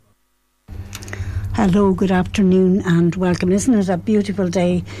Hello, good afternoon and welcome. Isn't it a beautiful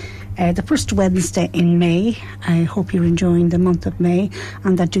day? The first Wednesday in May. I hope you're enjoying the month of May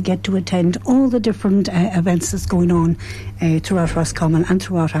and that you get to attend all the different events that's going on throughout Roscommon and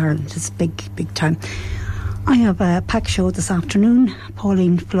throughout Ireland. It's big time. I have a packed show this afternoon.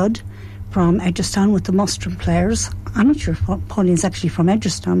 Pauline Flood from Edgestown with the Mustrum Players. I'm not sure if Pauline's actually from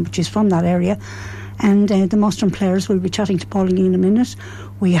Edgestown, but she's from that area. And the Mustrum Players will be chatting to Pauline in a minute.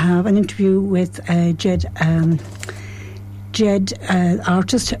 We have an interview with Ged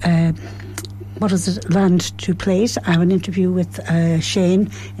artist, what is it, Land to Plate. I have an interview with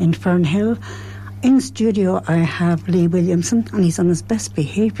Shane in Fernhill. In the studio I have Lee Williamson, and he's on his best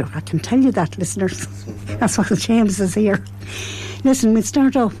behaviour. I can tell you that, listeners. That's what James is here. Listen, we'll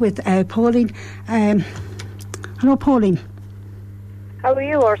start off with Pauline. Hello, Pauline. How are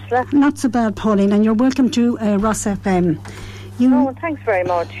you, Ursula? Not so bad, Pauline, and you're welcome to Ross FM. Thanks very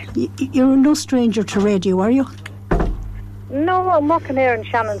much. You're no stranger to radio, are you? No, I'm working here in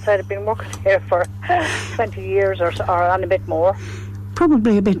Shannonside. I've been working here for 20 years or and a bit more.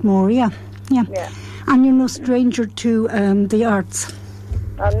 Probably a bit more, yeah. And you're no stranger to the arts?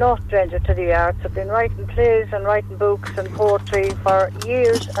 I'm no stranger to the arts. I've been writing plays and writing books and poetry for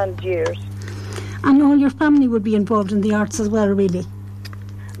years and years. And all your family would be involved in the arts as well, really?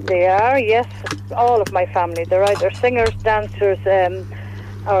 They are, yes. All of my family. They're either singers, dancers,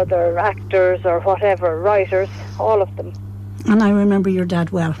 or they're actors or whatever, writers, all of them. And I remember your dad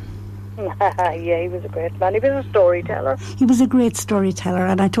well. Yeah, he was a great man. He was a storyteller. He was a great storyteller,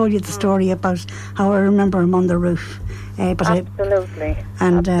 and I told you the story about how I remember him on the roof. Absolutely.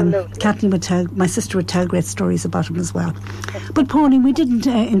 Absolutely. Kathleen would tell, my sister would tell great stories about him as well. But Pauline, we didn't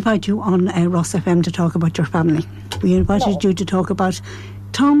invite you on Ross FM to talk about your family. We invited you to talk about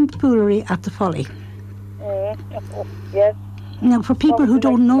Foolery at the Folly. Yes. Now, for people who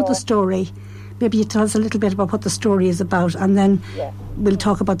don't know the story, maybe you tell us a little bit about what the story is about, and then we'll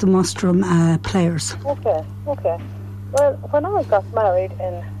talk about the Mustrum Players. Okay. Well, when I got married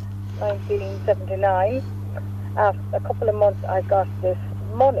in 1979, after a couple of months, I got this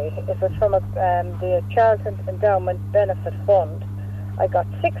money. It was from the Charlton Endowment Benefit Fund. I got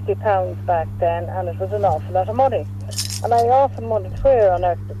 £60 back then, and it was an awful lot of money. And I often wondered, where on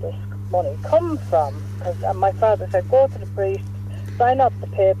earth did this money come from? Because my father said, go to the priest, sign up the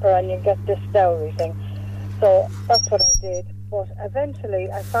paper, and you get this dowry thing. So that's what I did. But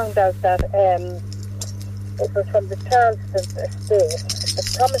eventually I found out that it was from the Charlton estate. That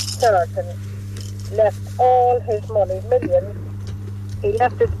Thomas Charlton left all his money, millions. He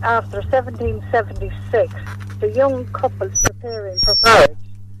left it after 1776 to young couples preparing for marriage.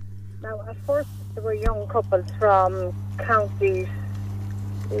 Now, at first, there were young couples from counties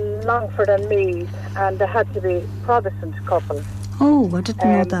Longford and Meath, and they had to be Protestant couples. Oh, I didn't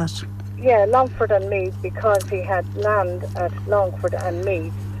know that. Yeah, Longford and Meath, because he had land at Longford and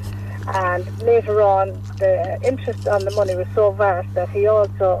Meath. And later on, the interest on the money was so vast that it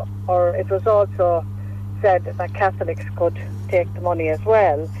was also said that Catholics could take the money as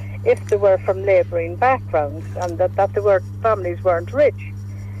well, if they were from labouring backgrounds, and that families weren't rich.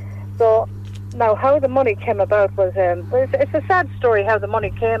 So now, how the money came about was, it's a sad story how the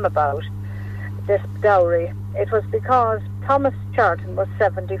money came about, this dowry. It was because Thomas Charlton was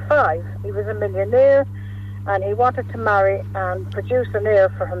 75. He was a millionaire, and he wanted to marry and produce an heir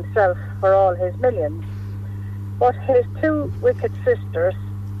for himself for all his millions. But his two wicked sisters,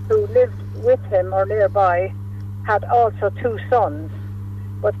 who lived with him or nearby, had also two sons.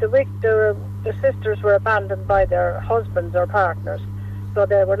 But the sisters were abandoned by their husbands or partners, so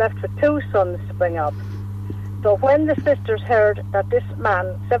they were left with two sons to bring up. So when the sisters heard that this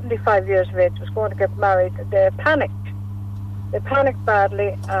man, 75 years of age, was going to get married, they panicked. They panicked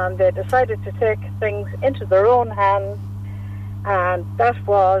badly, and they decided to take things into their own hands, and that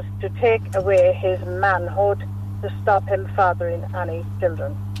was to take away his manhood, to stop him fathering any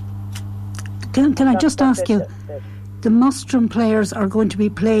children. Can I just ask you, the Mustrum Players are going to be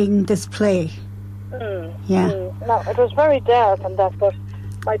playing this play? No, it was very dark and that, but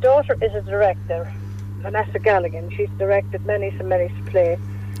my daughter is a director, Vanessa Galligan. She's directed many plays,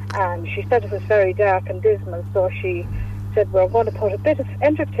 and she said it was very dark and dismal, so she said we're going to put a bit of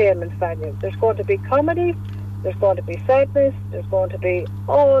entertainment value. There's going to be comedy, there's going to be sadness, there's going to be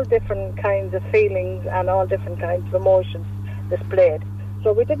all different kinds of feelings and all different kinds of emotions displayed.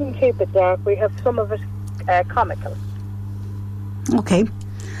 So we didn't keep it dark, we have some of it comical. Okay.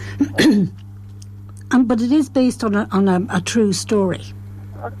 But it is based on a true story.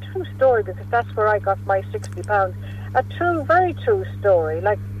 A true story, because that's where I got my £60. A true, very true story.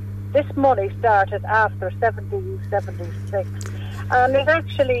 Like, this money started after 1776, and it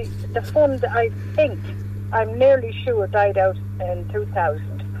actually the fund, I think, I'm nearly sure, died out in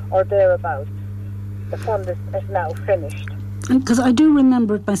 2000 or thereabouts. The fund is now finished. Because I do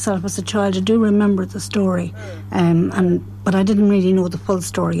remember it myself as a child. I do remember the story, but I didn't really know the full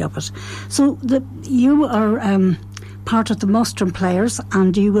story of it. So you are part of the Mustering Players,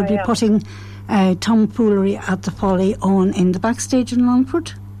 and you will be putting Tom Foolery at the Folly on in the backstage in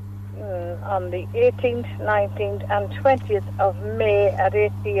Longford? On the 18th, 19th and 20th of May at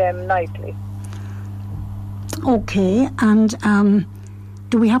 8 p.m. nightly. Okay, and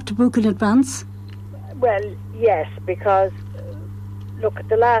do we have to book in advance? Well, yes, because look, at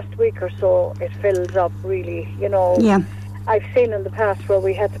the last week or so it fills up really, Yeah. I've seen in the past where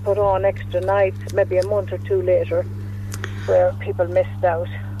we had to put on extra nights, maybe a month or two later, where people missed out.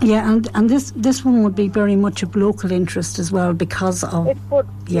 Yeah, and this one would be very much of local interest as well because of... It would,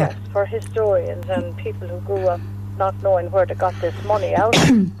 yes, for historians and people who grew up not knowing where they got this money out.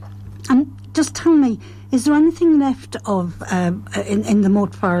 And just tell me, is there anything left of in the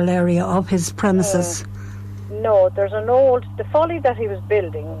Moatfarrell area of his premises? No, there's the Folly that he was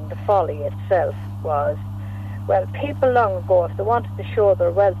building, the Folly itself was, well, people long ago, if they wanted to show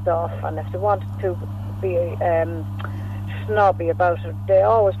their wealth off and if they wanted to be snobby about it, they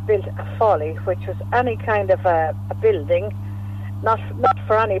always built a Folly, which was any kind of a building, not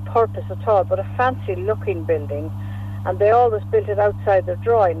for any purpose at all, but a fancy looking building, and they always built it outside their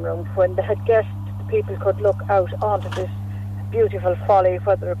drawing room. When they had guests, the people could look out onto this beautiful Folly,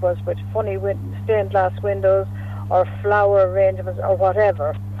 whether it was with funny stained glass windows or flower arrangements or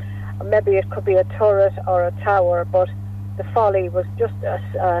whatever. Maybe it could be a turret or a tower, but the Folly was just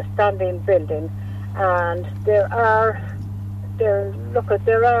a standing building, and there are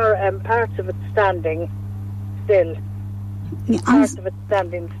parts of it standing still. Parts of it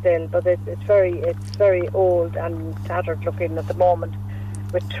standing still, but it's very old and tattered looking at the moment,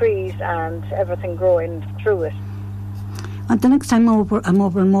 with trees and everything growing through it. And the next time I'm over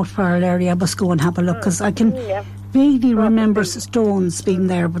in Moatfarrell area, I must go and have a look, because I can vaguely remember stones being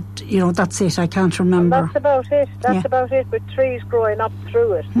there, but that's it. I can't remember. And that's about it. About it, with trees growing up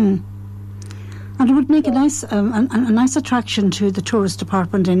through it. And it would make a nice attraction to the tourist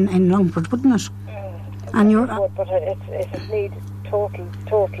department in Longford, wouldn't it? And but it needs total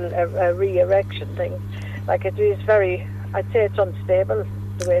re-erection thing. Like, it is very, I'd say it's unstable.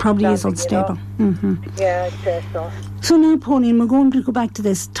 The way probably it's is unstable. Mm-hmm. Yeah, I'd say so. So now, Pauline, we're going to go back to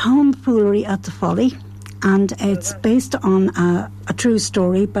this Tom Foolery at the Folly, and it's based on a true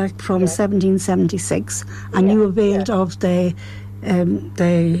story back from 1776, and you availed of the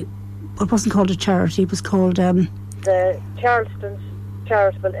it wasn't called a charity, it was called the Charleston's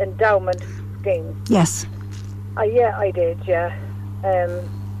Charitable Endowment Scheme. Yes. Yeah, I did. Yeah,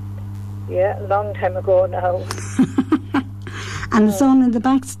 a long time ago now. And it's on in the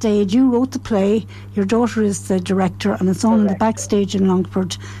backstage. You wrote the play. Your daughter is the director, and it's on in the backstage in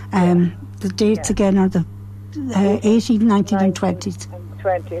Longford. The dates again are the 18th, 19th, and 20th.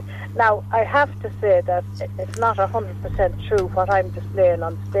 20th. Now, I have to say that it's not 100% true what I'm displaying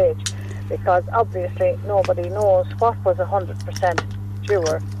on stage, because obviously nobody knows what was 100% true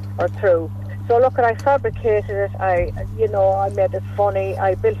or true. So look, I fabricated it. I made it funny.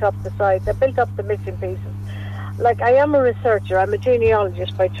 I built up the sides. I built up the missing pieces. Like, I am a researcher. I'm a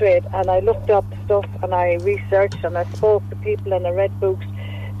genealogist by trade, and I looked up stuff and I researched and I spoke to people and I read books.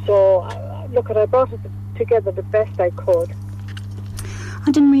 So look, I brought it together the best I could. I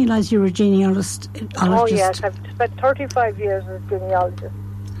didn't realise you were a genealogist. Oh yes, I've spent 35 years as a genealogist.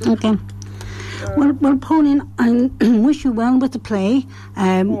 Okay. Well, Pauline, I wish you well with the play,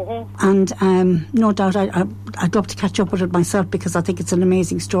 and no doubt I'd love to catch up with it myself, because I think it's an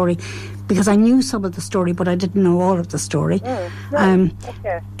amazing story, because I knew some of the story but I didn't know all of the story.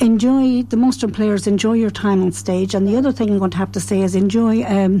 Enjoy the Mustering Players, enjoy your time on stage, and the other thing I'm going to have to say is enjoy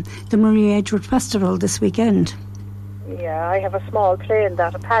the Maria Edgeworth Festival this weekend. Yeah, I have a small play in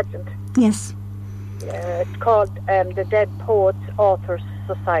that, a pageant. Yes. Yeah, it's called the Dead Poets Authors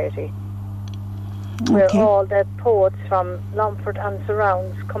Society, where all dead poets from Longford and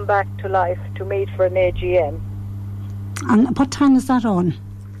surrounds come back to life to meet for an AGM. And what time is that on?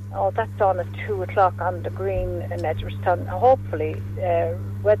 Oh, that's on at 2 o'clock on the green in Edgeworthstown. Hopefully,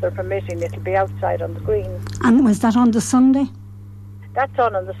 weather permitting, it'll be outside on the green. And was that on the Sunday? That's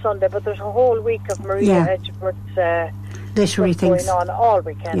on the Sunday, but there's a whole week of Maria Edgeworth's literary things going on all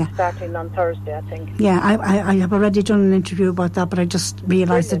weekend, starting on Thursday, I think. Yeah, I have already done an interview about that, but I just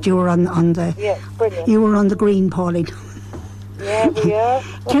realised that you were on the brilliant. You were on the green, Pauline. Yeah, we are.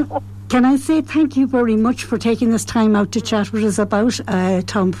 Can I say thank you very much for taking this time out to chat with us about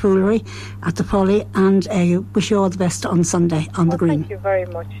Foolery at the Folly, and wish you all the best on Sunday on the Green. Thank you very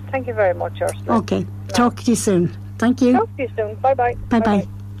much. Thank you very much, Ursula. Okay, talk to you soon. Thank you. Talk to you soon. Bye-bye. Bye-bye.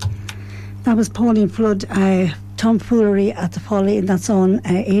 That was Pauline Flood, Foolery at the Folly, and that's on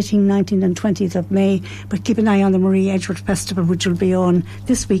 18th, 19th and 20th of May. But keep an eye on the Marie Edgeworth Festival, which will be on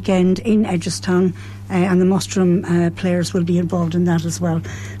this weekend in Edgeworthstown, and the Mostram players will be involved in that as well.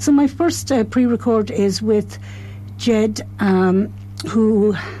 So my first pre-record is with Ged,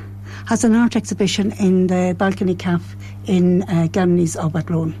 who has an art exhibition in the Balcony Cafe in Ganlys of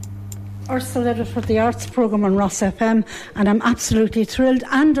Athlone. Ursula Ledwith for the Arts Programme on Ross FM, and I'm absolutely thrilled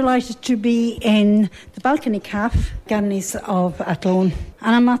and delighted to be in the Balcony Cafe, Ganlys of Athlone.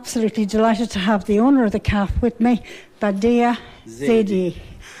 And I'm absolutely delighted to have the owner of the cafe with me, Badia Zaidi.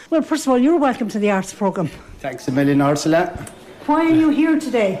 Well, first of all, you're welcome to the Arts Programme. Thanks a million, Ursula. Why are you here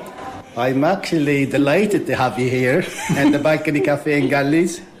today? I'm actually delighted to have you here at the Balcony Cafe in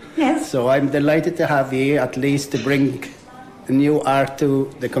Ganlys. Yes. So I'm delighted to have you, at least to bring new art to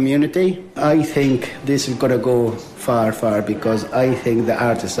the community. I think this is going to go far, far, because I think the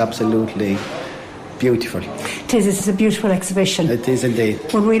art is absolutely beautiful. It is. It's a beautiful exhibition. It is indeed.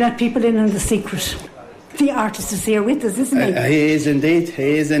 Well, we let people in on the secret. The artist is here with us, isn't he? He is indeed.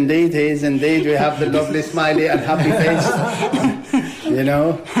 He is indeed. He is indeed. We have the lovely smiley and happy face. You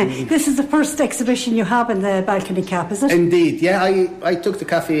know. This is the first exhibition you have in the Balcony Cafe, is it? Indeed, yeah. I took the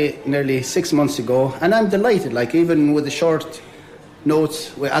cafe nearly 6 months ago, and I'm delighted. Like, even with the short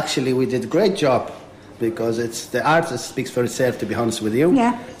notes, we did a great job, because it's the art that speaks for itself, to be honest with you.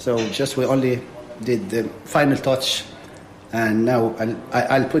 Yeah. So we only did the final touch, and now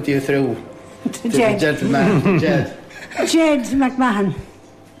I'll put you through to the gentleman, Ged. Ged McMahon.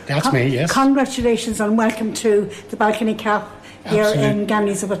 That's me, yes. Congratulations and welcome to the Balcony Cafe here in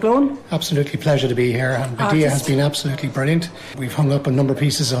Ganlys of Athlone. Absolutely pleasure to be here, and Badia has been absolutely brilliant. We've hung up a number of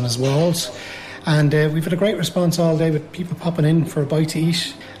pieces on his walls, and we've had a great response all day, with people popping in for a bite to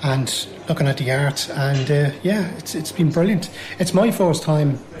eat and looking at the art, and it's been brilliant. It's my first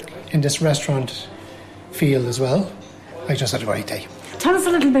time in this restaurant field as well. I just had a great day. Tell us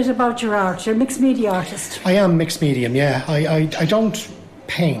a little bit about your art. You're a mixed media artist. I am mixed medium, yeah. I don't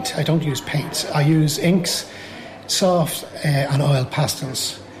paint. I don't use paints. I use inks, soft and oil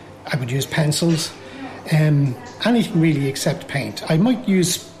pastels. I would use pencils, anything really except paint. I might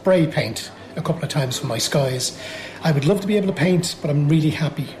use spray paint a couple of times for my skies. I would love to be able to paint, but I'm really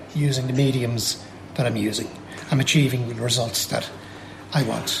happy using the mediums that I'm using. I'm achieving the results that I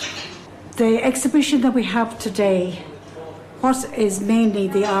want. The exhibition that we have today, what is mainly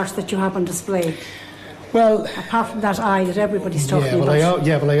the art that you have on display? Well, apart from that eye that everybody's talking about.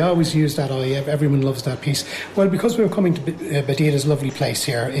 I always use that eye. Everyone loves that piece. Well, because we were coming to Badia's lovely place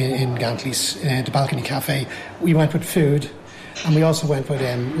here in Ganlys, the Balcony Cafe, we went with food, and we also went with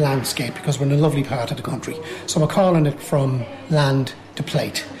landscape, because we're in a lovely part of the country. So we're calling it from land to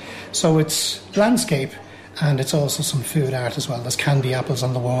plate. So it's landscape, and it's also some food art as well. There's candy apples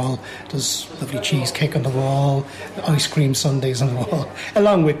on the wall, there's lovely cheesecake on the wall, ice cream sundaes on the wall,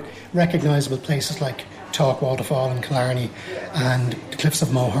 along with recognisable places like Talk Waterfall in Killarney and the Cliffs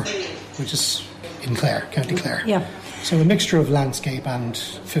of Moher, which is in Clare, County Clare. Yeah. So a mixture of landscape and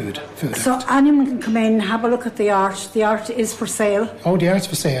food So art. anyone can come in, have a look at the art. The art is for sale. Oh, the art's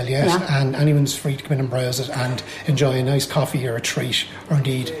for sale, yes. Yeah. And anyone's free to come in and browse it and enjoy a nice coffee or a treat, or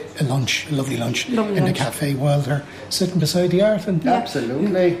indeed a lovely lunch the cafe while they're sitting beside the art. And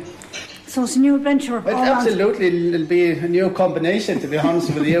Absolutely. So it's a new adventure. Absolutely, it'll be a new combination, to be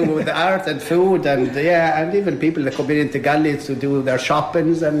honest with you, with the art and food, and and even people that come into Ganlys to do their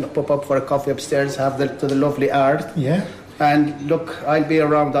shoppings and pop up for a coffee upstairs, have the lovely art. Yeah. And look, I'll be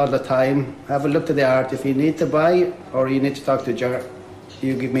around all the time. Have a look at the art. If you need to buy or you need to talk to Jar,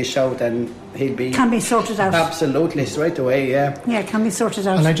 you give me a shout and he'll be... Can be sorted out. Absolutely, straight away, yeah. Yeah, can be sorted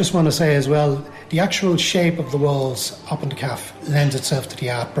out. And I just want to say as well, the actual shape of the walls up in the cafe lends itself to the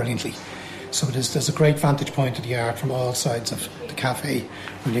art brilliantly. So there's a great vantage point of the art from all sides of the cafe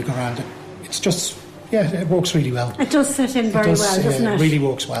when you go around it. It's just, it works really well. It does sit in very well, doesn't it? It really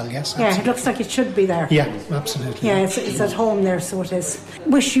works well, yes. Yeah, it looks like it should be there. Yeah, absolutely. Yeah, it's at home there, so it is.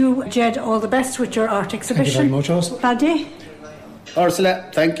 Wish you, Ged, all the best with your art exhibition. Thank you very much, Ursula. Badia?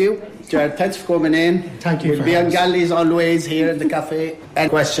 Ursula, thank you. Jared, thanks for coming in. Thank you. We'll be on Ganlys always here in the cafe. Any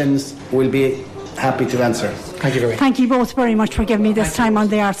questions, we'll be happy to answer. Thank you very much. Thank you both very much for giving me this time on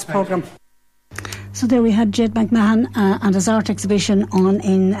the arts programme. So there we had Ged McMahon and his art exhibition on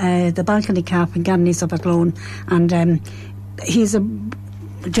in the Balcony Cafe in Ganlys of Athlone, and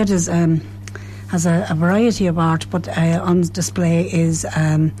Ged has a variety of art, but on display is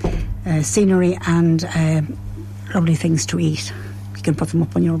scenery and lovely things to eat. You can put them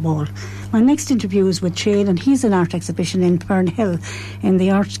up on your wall. My next interview is with Shane, and he's an art exhibition in Fernhill, in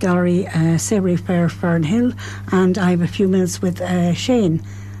the Art Gallery, Savory Fair, Fernhill, and I have a few minutes with Shane,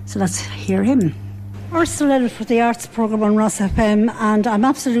 so let's hear him. Ursula for the Arts Programme on Ross FM, and I'm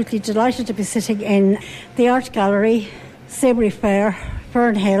absolutely delighted to be sitting in the Art Gallery, Savory Fair,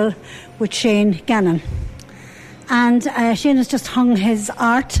 Fernhill, with Shane Gannon. And Shane has just hung his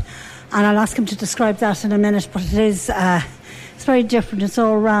art, and I'll ask him to describe that in a minute, but it is... it's very different. It's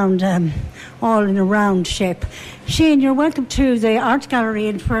all round, all in a round shape. Shane, you're welcome to the Art Gallery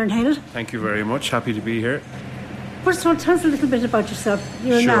in Fernhill. Thank you very much. Happy to be here. First of all, tell us a little bit about yourself.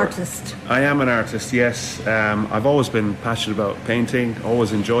 You're an artist. I am an artist, yes. I've always been passionate about painting,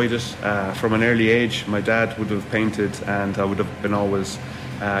 always enjoyed it. From an early age, my dad would have painted, and I would have been always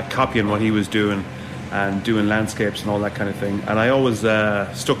copying what he was doing and doing landscapes and all that kind of thing. And I always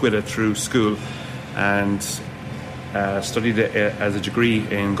stuck with it through school and studied it as a degree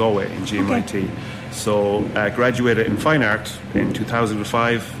in Galway, in GMIT. Okay. So graduated in fine art in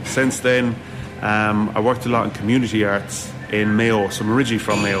 2005. Since then, I worked a lot in community arts in Mayo, so I'm originally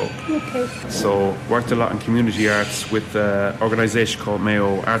from Mayo. Okay. So worked a lot in community arts with an organisation called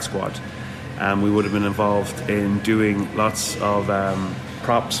Mayo Art Squad. We would have been involved in doing lots of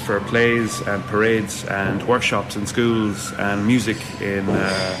props for plays and parades and workshops in schools and music in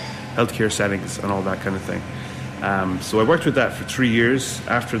healthcare settings and all that kind of thing. So I worked with that for 3 years.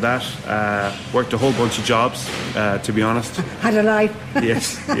 After that, worked a whole bunch of jobs, to be honest. Had a life.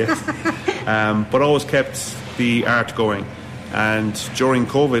 Yes. But always kept the art going. And during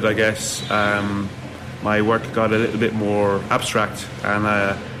COVID, I guess, my work got a little bit more abstract and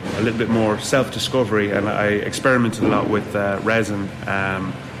a little bit more self-discovery. And I experimented a lot with resin,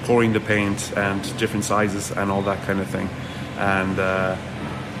 pouring the paint and different sizes and all that kind of thing. And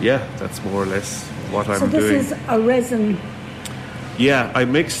that's more or less what I'm doing. So this is a resin? Yeah, I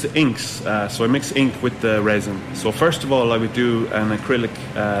mix the inks. So I mix ink with the resin. So first of all, I would do an acrylic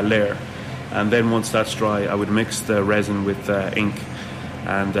layer. And then once that's dry, I would mix the resin with ink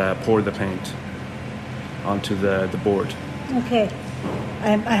and pour the paint onto the board. Okay.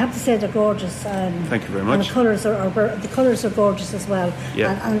 I have to say they're gorgeous. Thank you very much. And the colours are gorgeous as well.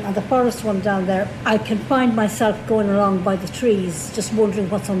 Yeah. And the forest one down there, I can find myself going along by the trees, just wondering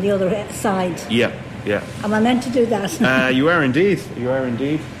what's on the other side. Yeah. Am I meant to do that? You are indeed.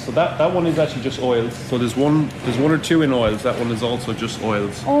 So that one is actually just oils. So there's one or two in oils. That one is also just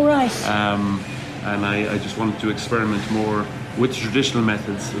oils. All right. And I just wanted to experiment more with traditional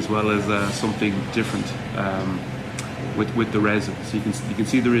methods as well as something different with the resin. So you can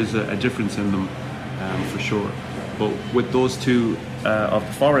see there is a difference in them for sure. But with those two of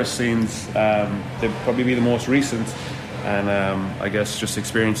the forest scenes, they'd probably be the most recent. And I guess just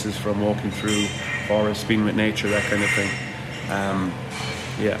experiences from walking through forests, being with nature, that kind of thing. And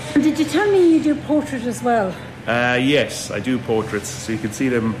did you tell me you do portrait as well? Yes, I do portraits. So you can see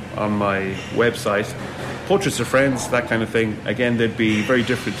them on my website. Portraits of friends, that kind of thing. Again, they'd be very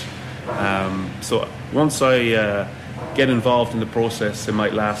different. So once I get involved in the process, it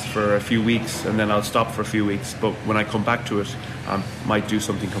might last for a few weeks and then I'll stop for a few weeks. But when I come back to it, I might do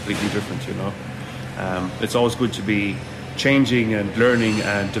something completely different, you know. It's always good to be changing and learning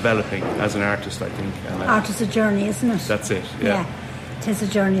and developing as an artist, I think. And, art is a journey, isn't it? That's it, yeah. It is a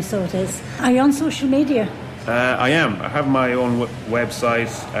journey, so it is. Are you on social media? I am. I have my own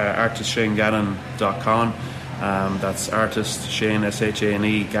website, artistshanegannon.com. That's artist Shane,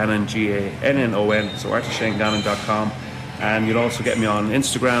 S-H-A-N-E, Gannon, G-A-N-N-O-N, so artistshanegannon.com. And you'll also get me on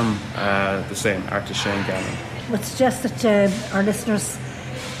Instagram, the same, artist Shane Gannon. I would suggest that our listeners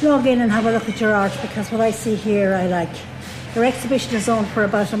log in and have a look at your art, because what I see here I like. Your exhibition is on for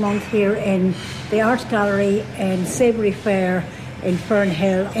about a month here in the Art Gallery in Savory Fair in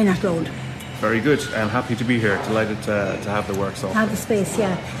Fernhill in Athlone. Very good. I'm happy to be here. Delighted to have the works on. Have the space,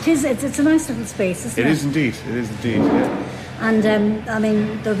 yeah. It's a nice little space, isn't it? It is indeed, yeah. And I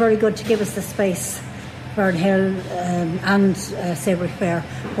mean, they're very good to give us the space. Fernhill and Savory Fair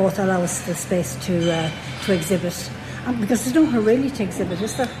both allow us the space to exhibit. Because there's nowhere really to exhibit,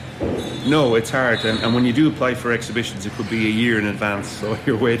 is there? No, it's hard. And when you do apply for exhibitions, it could be a year in advance, so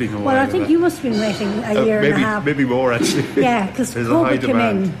you're waiting a while. Well, I think you must have been waiting a year and a half. Maybe more, actually. Yeah, because COVID came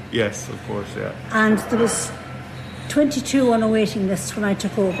in. Yes, of course, yeah. And there was 22 on a waiting list when I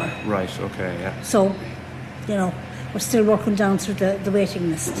took over. Right, okay, yeah. So, you know, we're still working down through the waiting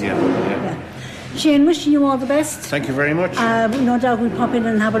list. Yeah. Shane, wishing you all the best. Thank you very much. No doubt we'll pop in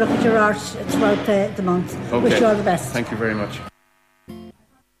and have a look at your art throughout the month. Okay. Wish you all the best. Thank you very much.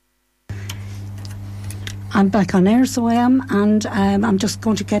 I'm back on air, so I am, and I'm just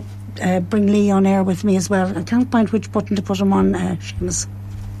going to get bring Lee on air with me as well. I can't find which button to put him on, Seamus.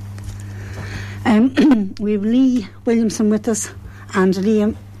 We have Lee Williamson with us, and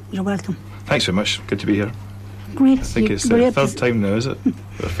Liam, you're welcome. Thanks very much. Good to be here. Great. I think it's the third time now, is it?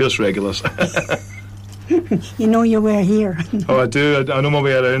 It feels regular. You know your way here. Oh, I do. I know my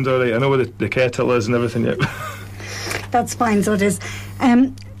way around all right. I know where the kettle is and everything. Yep. That's fine, so it is.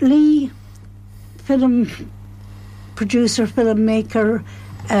 Lee, film producer, film maker,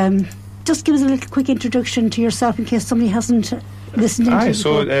 just give us a little quick introduction to yourself in case somebody hasn't listened into it.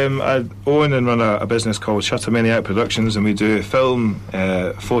 So I own and run a business called Shuttermaniac Productions, and we do film,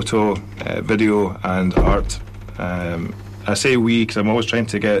 photo, video and art. I say we because I'm always trying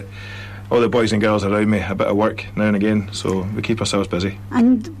to get all the boys and girls around me a bit of work now and again, so we keep ourselves busy.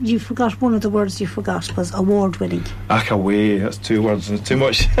 And you forgot one of the words you forgot was award-winning. Away, that's 2 words, too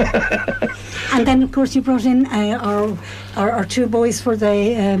much. And then, of course, you brought in our 2 boys for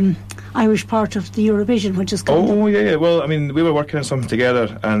the Irish part of the Eurovision, which is called... Oh, yeah. Well, I mean, we were working on something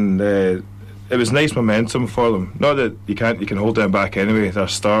together, and it was nice momentum for them. Not that you can hold them back anyway. They're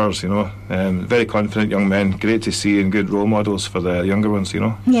stars, you know. Very confident young men. Great to see, and good role models for the younger ones, you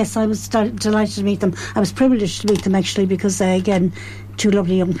know. Yes, I was delighted to meet them. I was privileged to meet them, actually, because, again, 2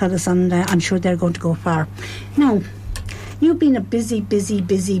 lovely young fellas, and I'm sure they're going to go far. Now, you've been a busy bee.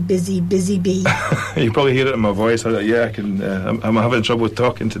 You probably hear it in my voice. I can. I'm having trouble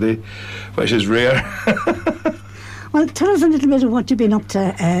talking today, which is rare. Well, tell us a little bit of what you've been up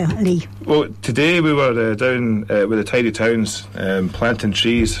to, Lee. Well, today we were down with the Tidy Towns planting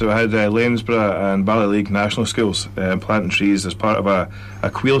trees. So I had Lanesborough and Ballyleague National Schools planting trees as part of a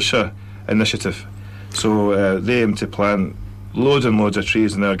Quailshire initiative. So they aim to plant loads and loads of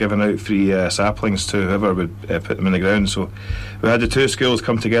trees, and they're giving out free saplings to whoever would put them in the ground. So we had the 2 schools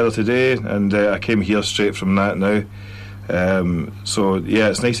come together today, and I came here straight from that now. So yeah,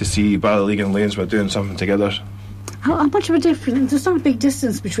 it's nice to see Ballyleague and Lanesborough doing something together. How much of a difference? There's not a big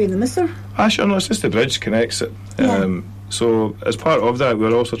distance between them, is there? Sure, no, it's just the bridge connects it. Yeah. So as part of that,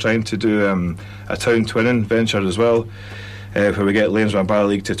 we're also trying to do a town twinning venture as well, where we get Lanesborough and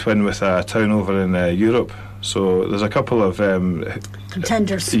Ballyleague to twin with a town over in Europe. So there's a couple of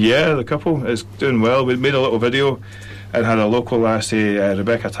contenders. Yeah, the couple is doing well. We made a little video and had a local lassie,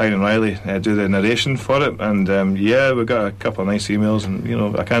 Rebecca Tynan-Riley, do the narration for it. And yeah, we got a couple of nice emails, and you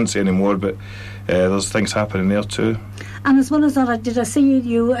know, I can't say any more, but there's things happening there too. And as well as that, did I see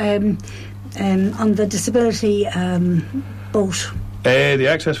you on the disability boat? The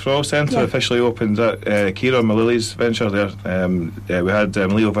Access for All Centre officially opened at Ciara Lawless venture there. We had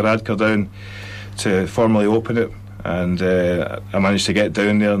Leo Varadkar down to formally open it, and I managed to get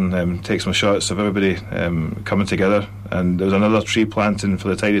down there and take some shots of everybody coming together. And there was another tree planting for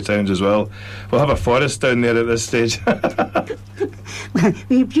the Tidy Towns as well. We'll have a forest down there at this stage.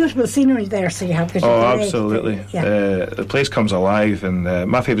 We have beautiful scenery there, so you have. Oh, absolutely. The place comes alive, and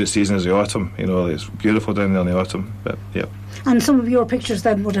my favourite season is the autumn. You know, it's beautiful down there in the autumn. But yeah. And some of your pictures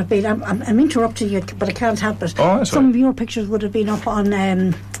then would have been. I'm interrupting you, but I can't help it. Oh, that's some right. of your pictures would have been up on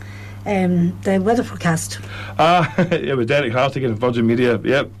the weather forecast. Yeah, with Derek Hartigan of Virgin Media.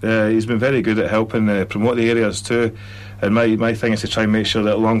 Yep, he's been very good at helping promote the areas too. And my thing is to try and make sure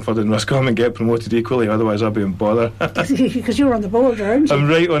that Longford and Roscommon get promoted equally, otherwise I'll be in bother. Because you're on the border, aren't you? I'm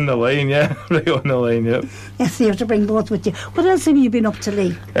right on the line, yeah. Right on the line, yep. Yes, you have to bring both with you. What else have you been up to,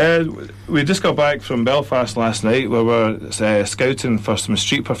 Lee? We just got back from Belfast last night, where we're scouting for some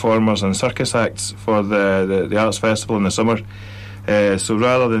street performers and circus acts for the Arts Festival in the summer. So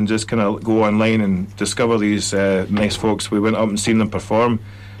rather than just kind of go online and discover these nice folks, we went up and seen them perform,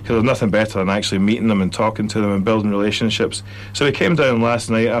 because there's nothing better than actually meeting them and talking to them and building relationships. So we came down last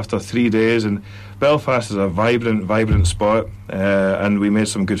night after 3 days, and Belfast is a vibrant spot, and we made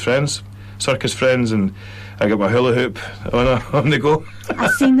some good friends, circus friends, and I got my hula hoop on the go. I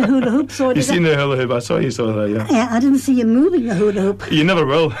seen the hula hoop. So you seen the hula hoop? I saw you saw that. Yeah. Yeah, I didn't see you moving the hula hoop. You never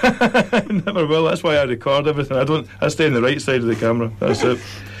will. Never will. That's why I record everything. I stay on the right side of the camera. That's it.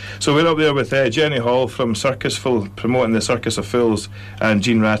 So we're up there with Jenny Hall from Circusful, promoting the Circus of Fools, and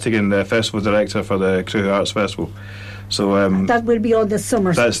Jean Rattigan, the festival director for the Crewe Arts Festival. So that will be on this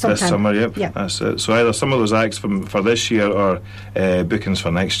summer. That's sometime. This summer, yep. Yeah. That's it. So either some of those acts for this year or bookings for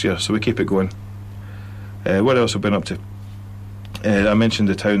next year. So we keep it going. What else have we been up to? I mentioned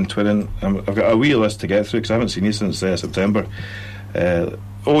the town twinning. I've got a wee list to get through because I haven't seen you since September.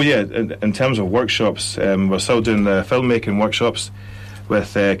 Oh yeah, in terms of workshops, we're still doing the filmmaking workshops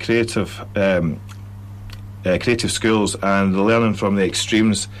with creative schools, and the learning from the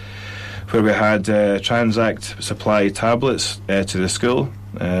extremes, where we had Transact supply tablets to the school,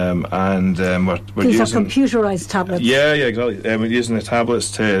 and we're These using are computerised tablets. Yeah, exactly. We're using the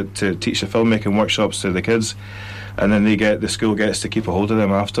tablets to teach the filmmaking workshops to the kids, and then the school gets to keep a hold of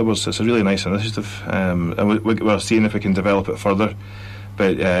them afterwards. It's a really nice initiative, and we're seeing if we can develop it further.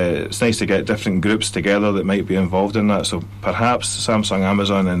 But it's nice to get different groups together that might be involved in that. So perhaps Samsung,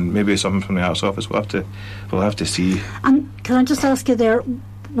 Amazon, and maybe something from the Arts Office. We'll have to see. And can I just ask you there,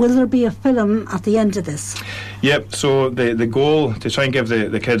 will there be a film at the end of this? Yep, so the goal, to try and give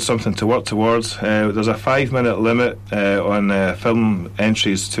the kids something to work towards, there's a 5-minute limit on film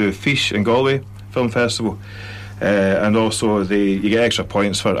entries to Fish in Galway Film Festival. And also you get extra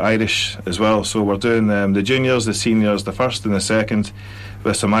points for Irish as well. So we're doing the juniors, the seniors, the first and the second,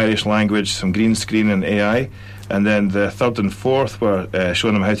 with some Irish language, some green screen and AI. And then the third and fourth, we're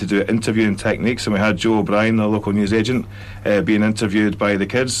showing them how to do interviewing techniques. And we had Joe O'Brien, the local news agent, being interviewed by the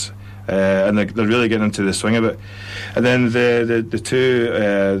kids. And they're really getting into the swing of it. And then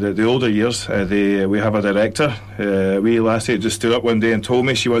the older years, we have a director. Wee lassie just stood up one day and told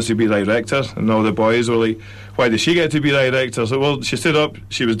me she wants to be director, and all the boys were like, "Why does she get to be director?" So, well, she stood up,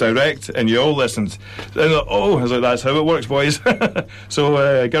 she was direct, and you all listened. And I was like, "That's how it works, boys."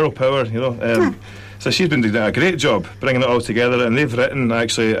 So girl power, So she's been doing a great job bringing it all together, and they've written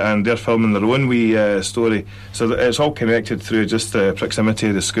actually, and they're filming their own wee story. So it's all connected through just the proximity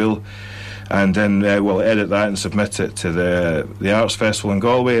of the school, and then we'll edit that and submit it to the Arts Festival in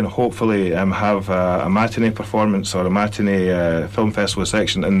Galway, and hopefully have a matinee performance or a matinee film festival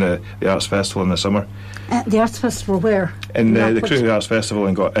section in the Arts Festival in the summer. The Arts Festival where? In the Crew Arts Festival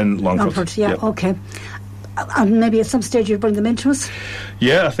in Longford. Longford, yeah, yep. Okay. And maybe at some stage you'll bring them into us?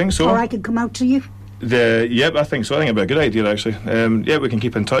 Yeah, I think so. Or I could come out to you? I think so. I think it'd be a good idea, actually. We can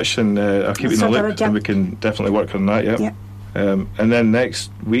keep in touch, and I'll keep you in the loop, and we can definitely work on that. Yeah. And then next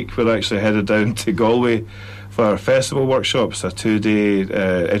week we're actually headed down to Galway for our festival workshops, a 2-day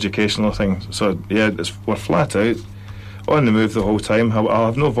educational thing. So we're flat out, on the move the whole time. I'll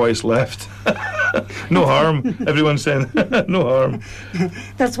have no voice left. No harm. Everyone's saying no harm.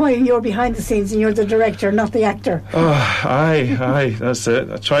 That's why you're behind the scenes and you're the director, not the actor. Oh, aye, that's it.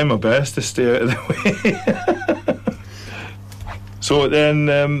 I try my best to stay out of the way. So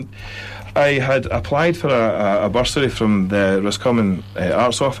then I had applied for a bursary from the Roscommon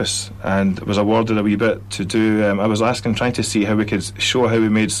Arts Office, and was awarded a wee bit to do. I was trying to see how we could show how we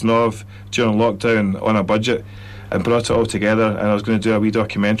made Snov during lockdown on a budget, and brought it all together. And I was going to do a wee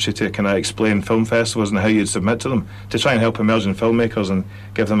documentary to kind of explain film festivals and how you'd submit to them, to try and help emerging filmmakers and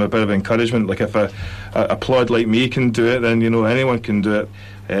give them a bit of encouragement. Like if a plod like me can do it, then anyone can do it,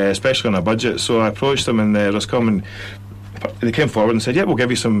 especially on a budget. So I approached them in Roscommon. They came forward and said, "Yeah, we'll give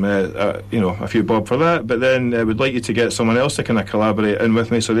you some, a few bob for that, but then we'd like you to get someone else to kind of collaborate in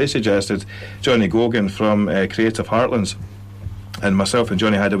with me." So they suggested Johnny Gogan from Creative Heartlands. And myself and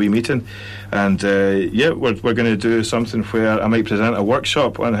Johnny had a wee meeting, and we're going to do something where I might present a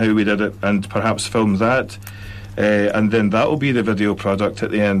workshop on how we did it, and perhaps film that, and then that will be the video product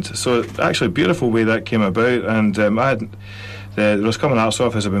at the end. So actually, a beautiful way that came about, and the Roscommon Arts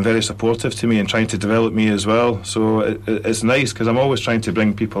Office have been very supportive to me and trying to develop me as well. So it's nice, because I'm always trying to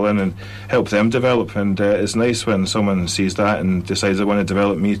bring people in and help them develop, and it's nice when someone sees that and decides they want to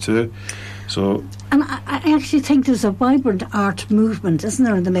develop me too. So, and I actually think there's a vibrant art movement, isn't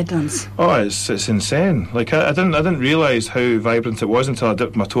there, in the Midlands? Oh, it's insane. Like I didn't realise how vibrant it was until I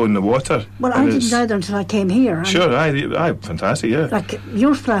dipped my toe in the water. Well, I didn't either until I came here. Sure, I fantastic, yeah. Like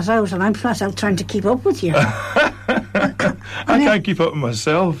you're flat out, and I'm flat out trying to keep up with you. I can't keep up with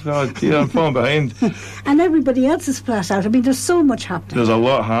myself. I'm falling behind. And everybody else is flat out. I mean, there's so much happening. There's a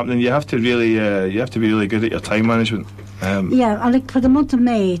lot happening. You have to really, be really good at your time management. And like for the month of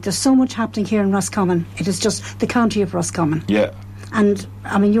May, there's so much happening here in Roscommon. It is just the county of Roscommon. Yeah. And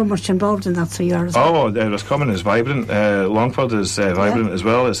I mean, you're much involved in that, so you are as well. Roscommon is vibrant. Longford is vibrant as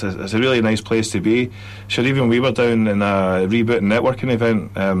well. It's a really nice place to be. Sure, even we were down in a Reboot and networking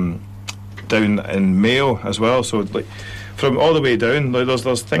event down in Mayo as well. So like from all the way down,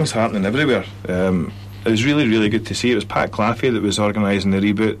 there's things happening everywhere. It was really, really good to see. It was Pat Claffey that was organising the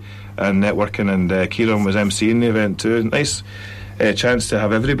Reboot and networking, and Kieran was emceeing the event too. Nice chance to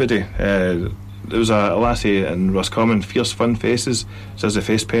have everybody. There was a lassie in Roscommon, Fierce Fun Faces. She does the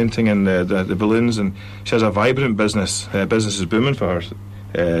face painting and the balloons, and she has a vibrant business. Business is booming for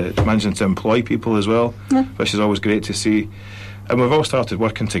her. Managing to employ people as well, which is always great to see. And we've all started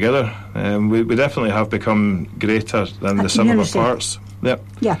working together. We definitely have become greater than the sum of our parts.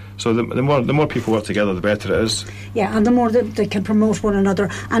 Yeah. So the more people work together, the better it is. Yeah, and the more they can promote one another.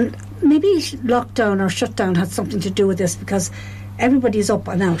 And maybe lockdown or shutdown had something to do with this, because everybody's up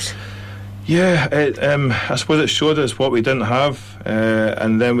and out. Yeah, I suppose it showed us what we didn't have,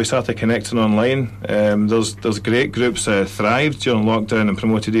 and then we started connecting online. There's great groups thrived during lockdown and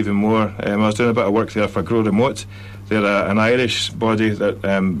promoted even more. I was doing a bit of work there for Grow Remote. They're an Irish body that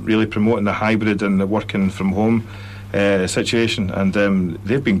really promoting the hybrid and the working from home situation, and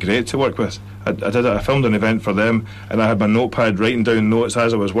they've been great to work with. I filmed an event for them, and I had my notepad writing down notes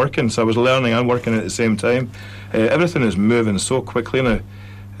as I was working, so I was learning and working at the same time. Everything is moving so quickly now.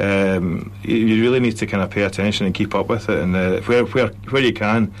 You really need to kind of pay attention and keep up with it, and where you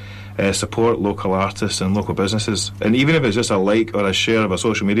can, support local artists and local businesses. And even if it's just a like or a share of a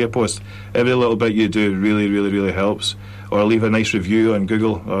social media post, every little bit you do really, really, really helps. Or leave a nice review on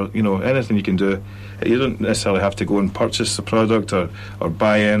Google, or anything you can do. You don't necessarily have to go and purchase the product or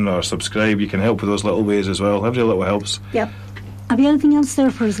buy in or subscribe. You can help with those little ways as well. Every little helps. Yep. Have you anything else there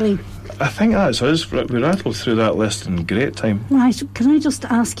for us, Lee? I think that's us. We rattled through that list in great time. Right. Can I just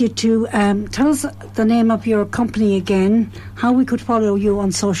ask you to tell us the name of your company again, how we could follow you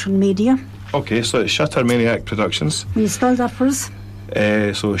on social media? Okay, so it's Shuttermaniac Productions. Will you spell that for us?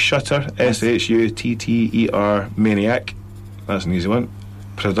 So Shutter, Shutter Maniac. That's an easy one.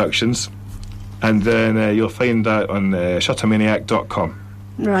 Productions. And then you'll find that on shuttermaniac.com.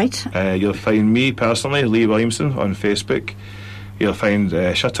 Right. You'll find me personally, Lee Williamson, on Facebook. You'll find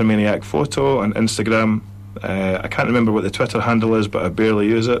Shuttermaniac Photo on Instagram. I can't remember what the Twitter handle is, but I barely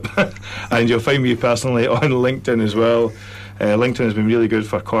use it. And you'll find me personally on LinkedIn as well. LinkedIn has been really good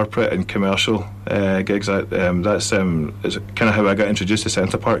for corporate and commercial gigs. That's kind of how I got introduced to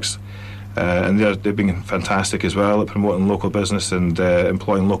Centre Parks. And they've been fantastic as well at promoting local business and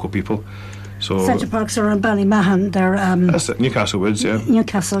employing local people. So Centre Parks are in Ballymahon. They're that's it, Newcastle Woods, yeah.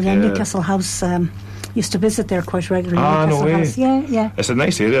 Newcastle House. Used to visit there quite regularly. No way. House. Yeah. It's a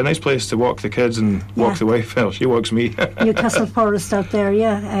nice area, a nice place to walk the kids and walk the wife. Well, she walks me. Newcastle Forest out there,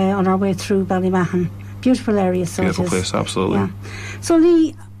 on our way through Ballymahon. Beautiful area, so beautiful it is. Place, absolutely. Yeah. So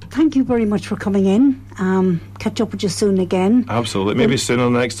Lee, thank you very much for coming in. Catch up with you soon again. Absolutely. Maybe sooner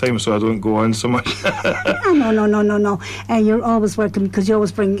next time so I don't go on so much. No. You're always welcome, because you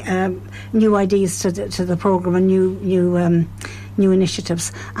always bring new ideas to the programme and new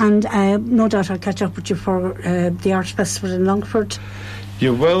initiatives. And no doubt I'll catch up with you for the Arts Festival in Longford.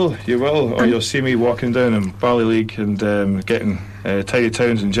 You will. Or you'll see me walking down in Ballyleague and getting Tidy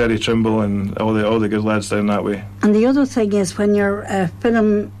Towns and Jerry Trimble and all the good lads down that way. And the other thing is, when your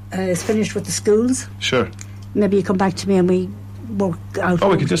film is finished with the schools, sure, maybe you come back to me and we work out. Oh,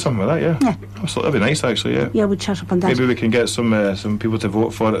 we could do something with that, yeah. Absolutely, that'd be nice, actually, yeah. Yeah, we'll chat up on that. Maybe we can get some people to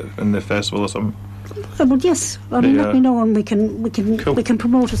vote for it in the festival or something. Well, yes. I mean, let me know, and we can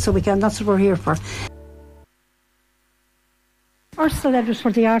promote it, so we can. That's what we're here for. Ursula Ledwith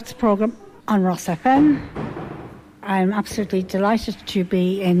for the Arts Programme on Ross FM. I'm absolutely delighted to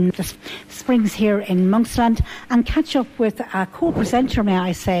be in the Springs here in Monksland and catch up with a co-presenter, may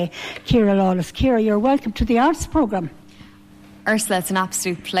I say, Ciara Lawless. Ciara, you're welcome to the Arts Programme. Ursula, it's an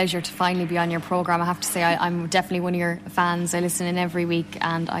absolute pleasure to finally be on your programme. I have to say, I'm definitely one of your fans. I listen in every week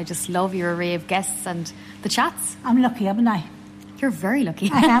and I just love your array of guests and the chats. I'm lucky, haven't I? You're very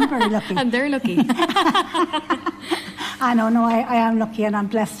lucky. I am very lucky. And they're lucky. I know, I am lucky, and I'm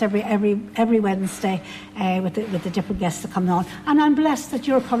blessed every Wednesday with the different guests that come on. And I'm blessed that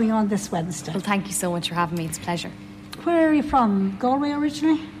you're coming on this Wednesday. Well, thank you so much for having me. It's a pleasure. Where are you from? Galway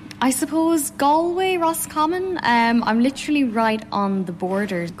originally? I suppose Galway, Roscommon. I'm literally right on the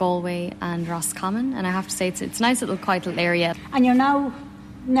border, Galway and Roscommon, and I have to say it's a nice little quiet little area. And you're now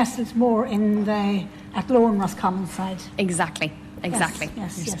nestled more in the Athlone, Roscommon side. Exactly.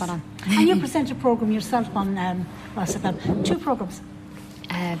 Yes, you're spot on. And you present a programme yourself on Ross FM. 2 programmes?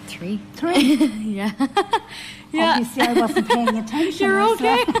 3. 3? Yeah. Obviously I wasn't paying attention. You're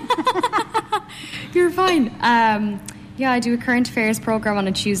okay. You're fine. I do a current affairs programme on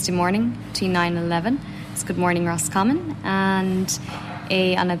a Tuesday morning between 9 and 11. It's Good Morning Roscommon. And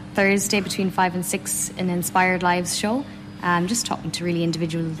on a Thursday between 5 and 6, an Inspired Lives show. Just talking to really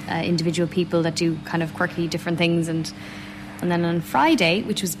individual people that do kind of quirky different things. And then on Friday,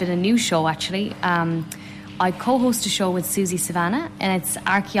 which has been a new show actually, I co-host a show with Susie Savannah, and it's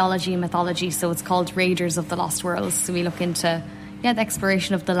archaeology and mythology, so it's called Raiders of the Lost Worlds. So we look into the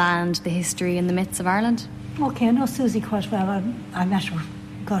exploration of the land, the history and the myths of Ireland. Okay, I know Susie quite well. I met her,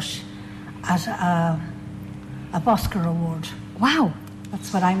 at a Busker Award. Wow.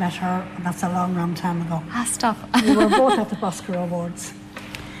 That's when I met her, and that's a long time ago. Stop. We were both at the Busker Awards.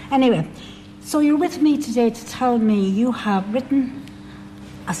 Anyway, so you're with me today to tell me you have written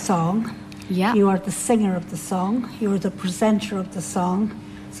a song. Yeah. You are the singer of the song. You're the presenter of the song.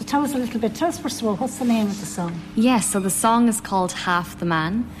 So tell us a little bit. Tell us first of all, what's the name of the song? Yes, so the song is called Half the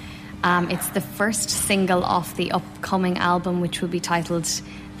Man. It's the first single off the upcoming album, which will be titled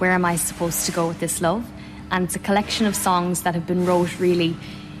Where Am I Supposed to Go With This Love? And it's a collection of songs that have been wrote really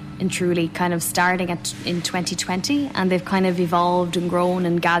and truly kind of starting in 2020, and they've kind of evolved and grown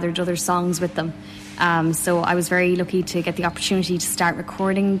and gathered other songs with them. So I was very lucky to get the opportunity to start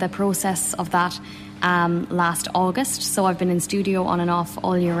recording the process of that last August. So I've been in studio on and off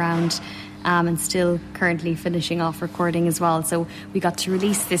all year round, and still currently finishing off recording as well. So we got to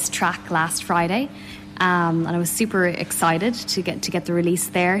release this track last Friday, and I was super excited to get the release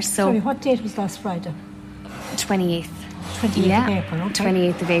there. So sorry, what date was last Friday? 28th. 28th of April, okay.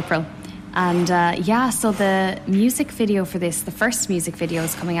 28th of April. And so the music video for this, the first music video,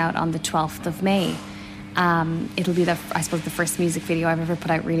 is coming out on the 12th of May. It'll be the first music video I've ever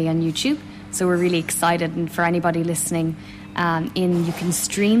put out really on YouTube. So we're really excited, and for anybody listening you can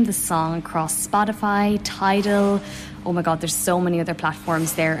stream the song across Spotify, Tidal. Oh my God, there's so many other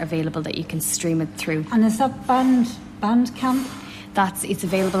platforms there available that you can stream it through. And is that Bandcamp? It's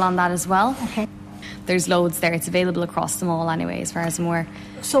available on that as well. Okay. There's loads there. It's available across them all anyway, as far as I'm aware.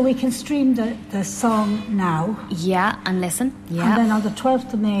 So we can stream the song now? Yeah, and listen. Yeah. And then on the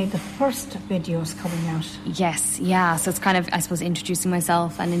 12th of May, the first video is coming out? Yes, yeah. So it's kind of, I suppose, introducing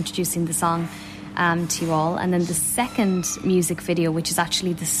myself and introducing the song to you all. And then the second music video, which is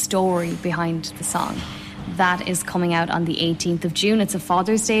actually the story behind the song, that is coming out on the 18th of June. It's a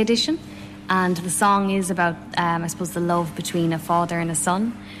Father's Day edition. And the song is about, I suppose, the love between a father and a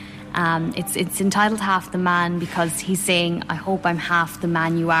son. It's entitled Half the Man because he's saying, I hope I'm half the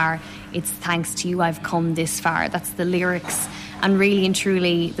man you are. It's thanks to you I've come this far. That's the lyrics. And really and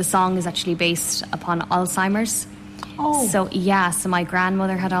truly, the song is actually based upon Alzheimer's. Oh. So my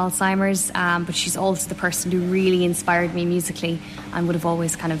grandmother had Alzheimer's, but she's also the person who really inspired me musically and would have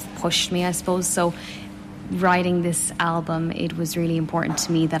always kind of pushed me, I suppose. So writing this album, it was really important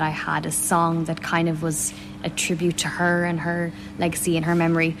to me that I had a song that kind of was a tribute to her and her legacy and her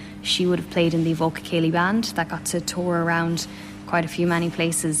memory. She would have played in the Evoca Cayley band that got to tour around quite a few many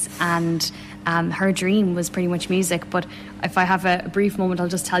places, and her dream was pretty much music. But if I have a brief moment, I'll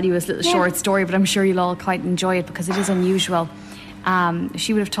just tell you a little short story, but I'm sure you'll all quite enjoy it because it is unusual.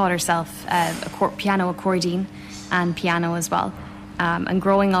 She would have taught herself piano, accordion and piano as well. And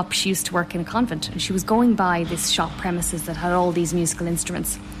growing up, she used to work in a convent, and she was going by this shop premises that had all these musical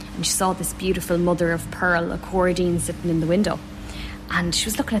instruments, and she saw this beautiful mother of pearl accordion sitting in the window, and she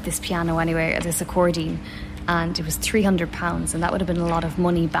was looking at this piano anyway, at this accordion, and it was £300, and that would have been a lot of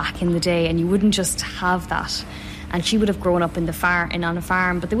money back in the day, and you wouldn't just have that. And she would have grown up on a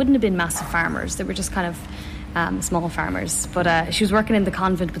farm, but they wouldn't have been massive farmers. They were just kind of small farmers. But she was working in the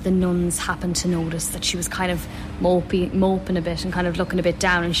convent, but the nuns happened to notice that she was kind of moping a bit and kind of looking a bit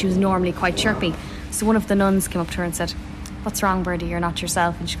down, and she was normally quite chirpy. So one of the nuns came up to her and said, "What's wrong, Birdie? You're not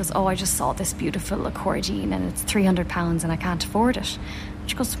yourself." And she goes, "Oh, I just saw this beautiful accordion and it's £300 and I can't afford it." And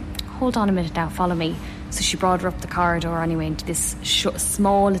she goes, "Hold on a minute now, follow me." So she brought her up the corridor anyway into this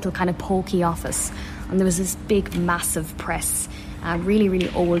small little kind of pokey office, and there was this big massive press, really, really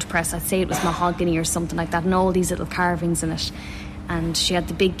old press. I'd say it was mahogany or something like that, and all these little carvings in it. And she had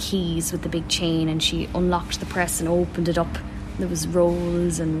the big keys with the big chain, and she unlocked the press and opened it up. There was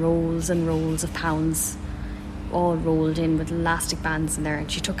rolls and rolls and rolls of pounds, all rolled in with elastic bands in there.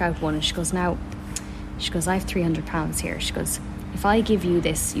 And she took out one and she goes, "Now," she goes, "I have £300 here." She goes, "If I give you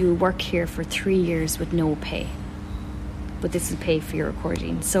this, you'll work here for 3 years with no pay. But this will pay for your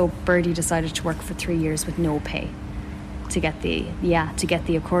accordion." So Birdie decided to work for 3 years with no pay to get the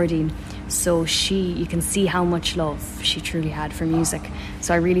accordion. So you can see how much love she truly had for music.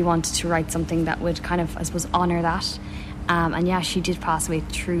 So I really wanted to write something that would kind of, I suppose, honour that. And she did pass away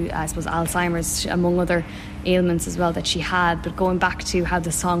through, I suppose, Alzheimer's, among other ailments as well that she had. But going back to how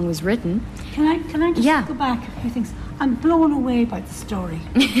the song was written, can I just go back a few things? I'm blown away by the story.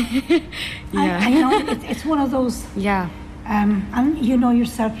 It's one of those. Yeah. And you know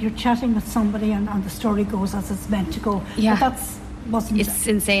yourself, you're chatting with somebody, and the story goes as it's meant to go. Yeah. But it's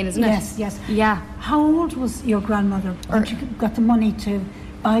insane, isn't it? Yes. Yeah. How old was your grandmother when she got the money to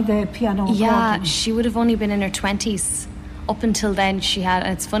buy the piano accordion? Yeah, she would have only been in her 20s. Up until then, she had,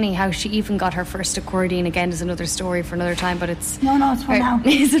 and it's funny how she even got her first accordion. Again, is another story for another time, but it's... No, it's for now.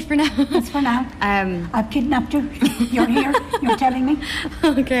 Is it for now? It's for now. I've kidnapped you. You're here. You're telling me.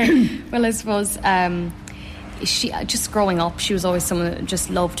 Okay. Well, I suppose... she just growing up, she was always someone that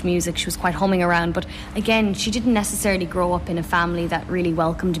just loved music. She was quite humming around, but again, she didn't necessarily grow up in a family that really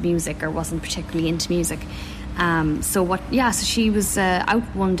welcomed music or wasn't particularly into music. So she was out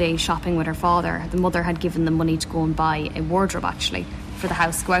one day shopping with her father. The mother had given them money to go and buy a wardrobe, actually, for the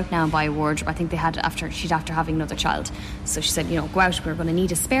house, go out now and buy a wardrobe. I think they had she'd after having another child. So she said, go out, we're going to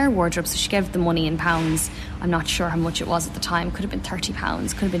need a spare wardrobe. So she gave the money in pounds. I'm not sure how much it was at the time. Could have been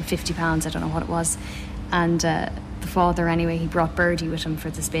 £30, could have been £50. I don't know what it was. And the father, anyway, he brought Birdie with him for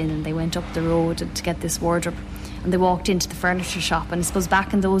the spin, and they went up the road to get this wardrobe. And they walked into the furniture shop. And I suppose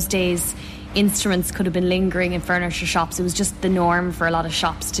back in those days, instruments could have been lingering in furniture shops. It was just the norm for a lot of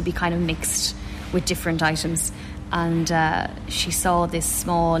shops to be kind of mixed with different items. And she saw this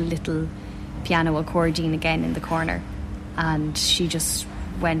small little piano accordion again in the corner, and she just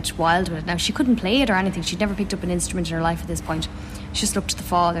went wild with it. Now, she couldn't play it or anything. She'd never picked up an instrument in her life at this point. She just looked at the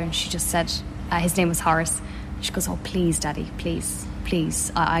father and she just said, his name was Horace. She goes, "Oh, please, Daddy,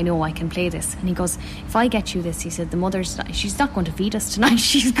 please, I know I can play this." And he goes, "If I get you this," he said, she's not going to feed us tonight.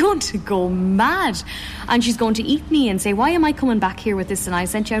 She's going to go mad, and she's going to eat me and say, "Why am I coming back here with this? And I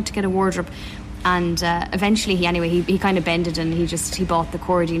sent you out to get a wardrobe." And eventually he kind of bended, and he bought the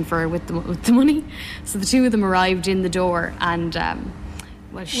accordion for her with the money. So the two of them arrived in the door, and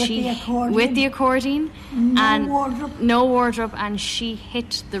with the accordion, no wardrobe, and she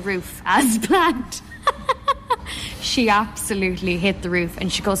hit the roof as planned. She absolutely hit the roof,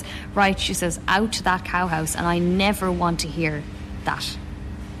 and she goes, "Right," she says, "out to that cow house, and I never want to hear that.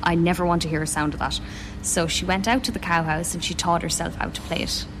 I never want to hear a sound of that." So she went out to the cow house and she taught herself how to play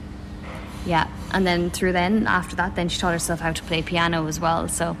it. Yeah, and then after that, then she taught herself how to play piano as well.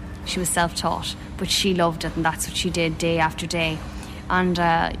 So she was self-taught, but she loved it, and that's what she did day after day. And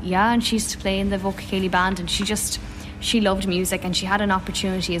and she used to play in the Vocaceli band, and she loved music, and she had an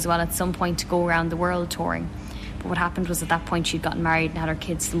opportunity as well at some point to go around the world touring. But what happened was, at that point, she'd gotten married and had her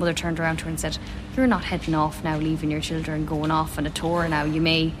kids. The mother turned around to her and said, "You're not heading off now, leaving your children, going off on a tour now. You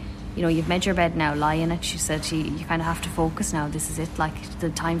may, you've made your bed now, lie in it." She said, you kind of have to focus now. This is it. Like, the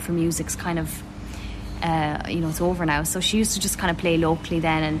time for music's kind of, it's over now. So she used to just kind of play locally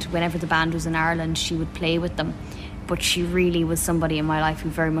then, and whenever the band was in Ireland, she would play with them. But she really was somebody in my life who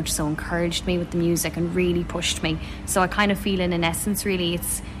very much so encouraged me with the music and really pushed me. So I kind of feel, in essence, really,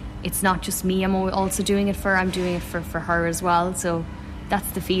 it's not just me I'm also doing it for. I'm doing it for her as well. So that's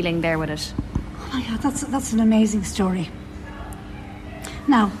the feeling there with it. Oh my God, that's an amazing story.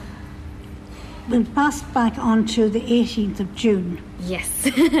 Now, we'll pass back on to the 18th of June. Yes.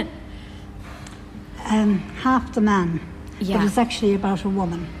 Half the Man. Yeah. But it's actually about a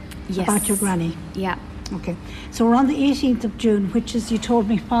woman. Yes. About your granny. Yeah. Okay. So we're on the 18th of June, which is, you told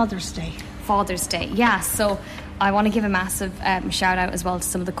me, Father's Day. Father's Day, yeah. So I want to give a massive shout out as well to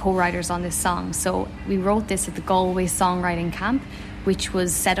some of the co-writers on this song. So we wrote this at the Galway Songwriting Camp, which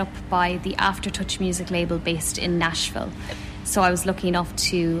was set up by the Aftertouch music label based in Nashville. So I was lucky enough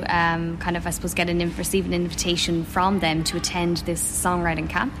to receive an invitation from them to attend this songwriting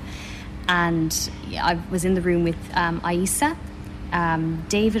camp. And I was in the room with Aisa,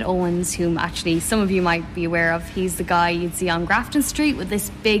 David Owens, whom actually some of you might be aware of. He's the guy you'd see on Grafton Street with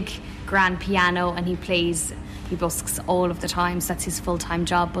this big grand piano, and he busks all of the time, so that's his full-time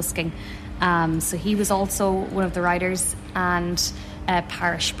job, busking. So he was also one of the writers, and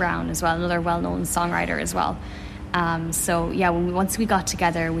Parish Brown as well, another well-known songwriter as well. Once we got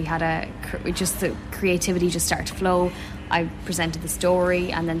together, we had the creativity just started to flow. I presented the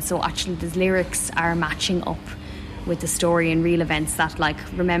story, and then so actually the lyrics are matching up with the story and real events that, like,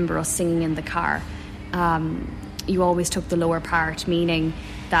 remember us singing in the car. You always took the lower part, meaning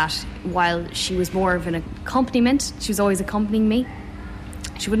that while she was more of an accompaniment, she was always accompanying me.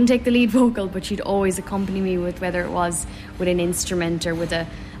 She wouldn't take the lead vocal, but she'd always accompany me with, whether it was with an instrument or with a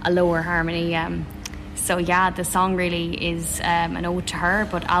lower harmony. The song really is an ode to her.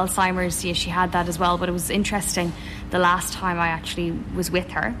 But Alzheimer's, she had that as well. But it was interesting, the last time I actually was with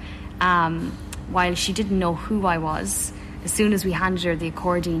her, while she didn't know who I was, as soon as we handed her the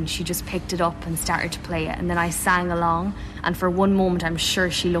accordion, she just picked it up and started to play it. And then I sang along, and for one moment I'm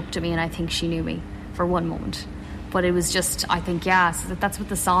sure she looked at me, and I think she knew me for one moment. But it was just, I think, so that's what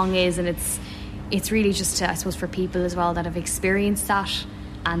the song is. And it's really just, I suppose, for people as well that have experienced that,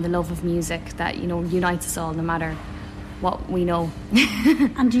 and the love of music that, unites us all, no matter what we know.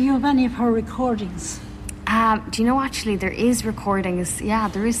 And do you have any of her recordings? Do you know, actually, there is recordings. Yeah,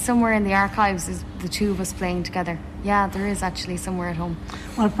 there is somewhere in the archives, is the two of us playing together. Yeah, there is actually somewhere at home.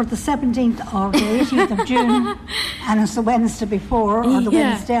 Well, for the 17th or the 18th of June, and it's the Wednesday before or the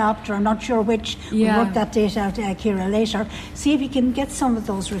Wednesday after, I'm not sure which. We'll work that date out, Ciara, later. See if you can get some of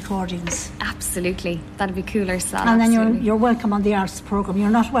those recordings. Absolutely. That'd be cooler. And then you're welcome on the arts programme. You're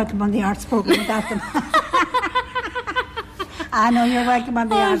not welcome on the arts programme without them. I know you're welcome on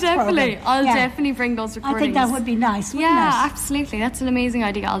the arts definitely. program. I'll definitely bring those recordings. I think that would be nice, wouldn't it? Absolutely. That's an amazing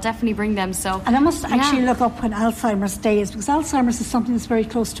idea. I'll definitely bring them. So, and I must actually look up when Alzheimer's Day is, because Alzheimer's is something that's very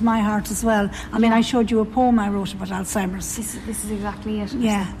close to my heart as well. I mean, I showed you a poem I wrote about Alzheimer's. This is exactly it.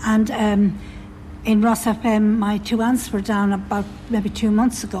 Yeah, and in Ross FM, my 2 aunts were down about maybe 2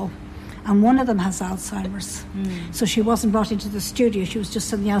 months ago, and one of them has Alzheimer's. So she wasn't brought into the studio, she was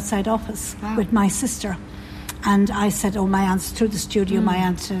just in the outside office with my sister. And I said, my aunt's through the studio, my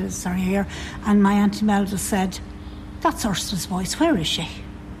aunt is here. And my Auntie Melda said, that's Ursula's voice, where is she?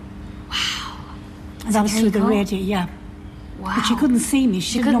 Wow. And that was through the radio, Wow. But she couldn't see me.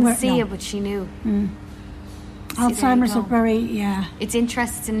 She couldn't see it, but she knew. Alzheimer's are very, It's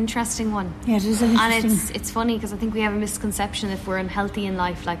an interesting one. Yeah, it is an interesting. And it's funny because I think we have a misconception if we're unhealthy in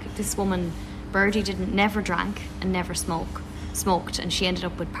life. Like this woman, Birdie, never drank and never smoked, and she ended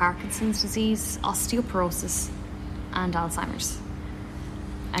up with Parkinson's disease, osteoporosis, and Alzheimer's.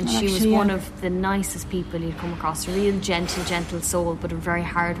 And she was one of the nicest people you'd come across. A real gentle soul, but a very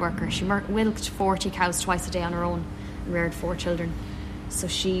hard worker. She milked 40 cows twice a day on her own and reared 4 children. So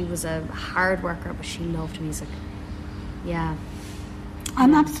she was a hard worker, but she loved music. Yeah.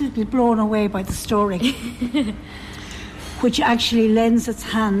 I'm absolutely blown away by the story, which actually lends its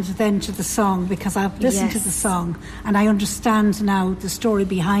hand then to the song, because I've listened to the song and I understand now the story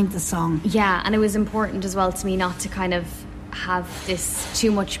behind the song. Yeah, and it was important as well to me not to kind of have this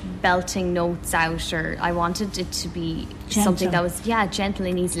too much belting notes out, or I wanted it to be something that was gentle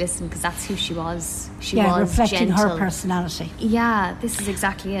and easy to listen, because that's who she was. She was reflecting gentle. her personality. Yeah, this is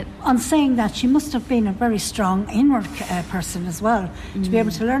exactly it. On saying that, she must have been a very strong inward person as well, to be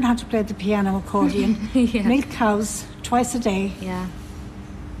able to learn how to play the piano, accordion, milk cows twice a day. Yeah.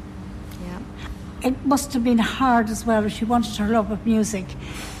 It must have been hard as well, if she wanted her love of music,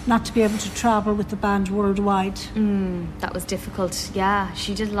 not to be able to travel with the band worldwide. That was difficult. Yeah,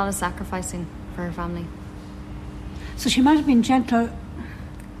 she did a lot of sacrificing for her family. So she might have been gentle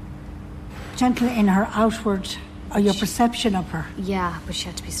in her outward, or your perception of her. Yeah, but she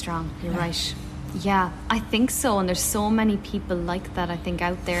had to be strong. You're right. Yeah, I think so. And there's so many people like that, I think,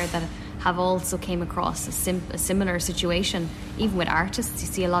 out there that have also came across a similar situation. Even with artists, you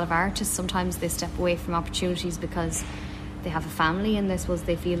see a lot of artists, sometimes they step away from opportunities because they have a family, and I suppose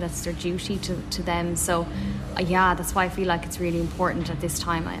they feel that's their duty to them. So that's why I feel like it's really important at this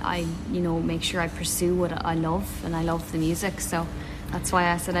time I make sure I pursue what I love, and I love the music. So that's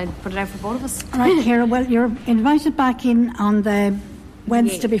why I said I'd put it out for both of us. All right, Ciara, well, you're invited back in on the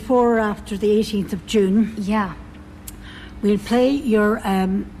Wednesday before or after the 18th of June. Yeah. We'll play your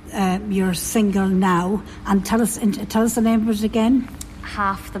single now, and tell us the name of it again.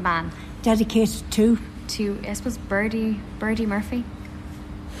 Half the Man. Dedicated to I suppose Birdie Murphy.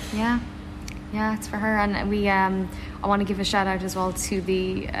 Yeah, it's for her. And we I want to give a shout out as well to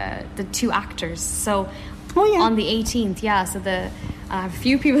the 2 actors. So on the 18th, so I have a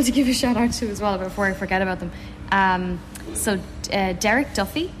few people to give a shout out to as well before I forget about them. So Derek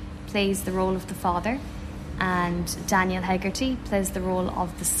Duffy plays the role of the father, and Daniel Hegarty plays the role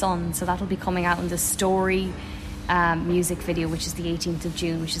of the son. So that'll be coming out in the Story music video, which is the 18th of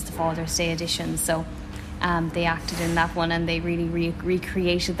June, which is the Father's Day edition. So they acted in that one, and they really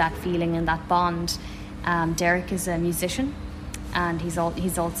recreated that feeling and that bond. Derek is a musician, and he's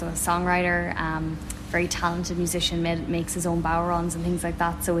also a songwriter, very talented musician, makes his own bow-runs and things like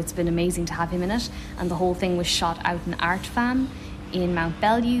that. So it's been amazing to have him in it. And the whole thing was shot out in Art Fan in Mount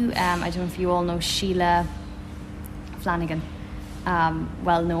Bellew. I don't know if you all know Sheila Flanagan,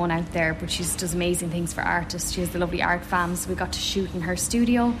 well known out there, but she does amazing things for artists. She has the lovely Art Fam, so we got to shoot in her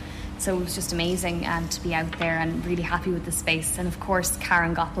studio, so it was just amazing to be out there, and really happy with the space. And of course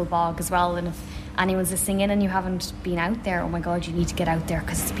Karen Goppelbog as well, and if anyone's listening in and you haven't been out there, oh my god, you need to get out there,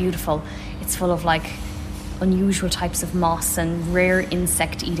 because it's beautiful. It's full of like unusual types of moss and rare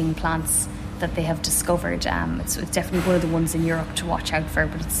insect eating plants that they have discovered. It's definitely one of the ones in Europe to watch out for,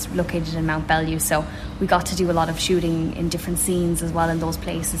 but it's located in Mount Bellew, so we got to do a lot of shooting in different scenes as well in those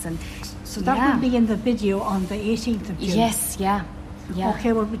places. And so that will be in the video on the 18th of June. Yes, yeah.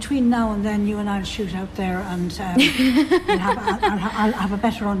 Okay, well, between now and then you and I'll shoot out there, and I'll have a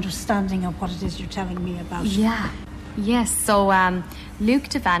better understanding of what it is you're telling me about. Yes, so Luke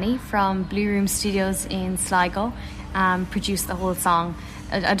Devaney from Blue Room Studios in Sligo produced the whole song.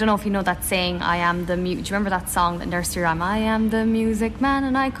 I don't know if you know that saying, I am the do you remember that song, that nursery rhyme, I am the music man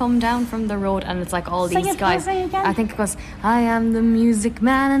and I come down from the road, and it's like all these guys, I think it goes, I am the music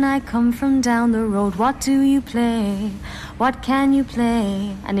man and I come from down the road, what do you play, what can you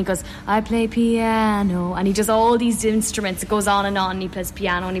play? And he goes, I play piano, and he does all these instruments. It goes on, and he plays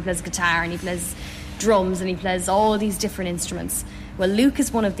piano, and he plays guitar, and he plays drums and he plays all these different instruments. Well, Luke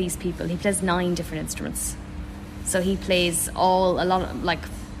is one of these people. He plays 9 different instruments. So he plays all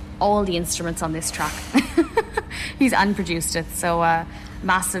the instruments on this track. He's unproduced it. So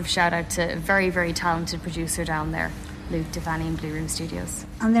massive shout out to a very, very talented producer down there, Luke Devaney in Blue Room Studios.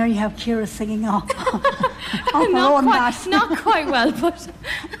 And there you have Ciara singing off her own bat. Not quite well, but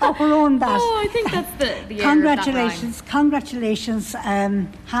off her own bat. Oh, I think that's the Congratulations, congratulations,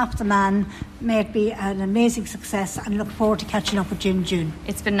 Half the Man. May it be an amazing success, and look forward to catching up with you in June.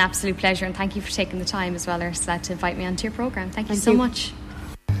 It's been an absolute pleasure, and thank you for taking the time as well, Ursula, to invite me onto your programme. Thank you so much.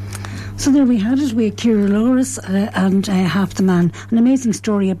 So there we had it with Ciara Lawless and Half the Man. An amazing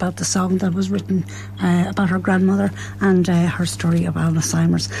story about the song that was written about her grandmother and her story of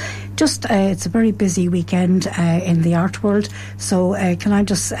Alzheimer's. Just, it's a very busy weekend in the art world. So can I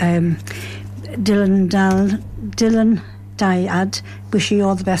just, Dylan Dyad, wish you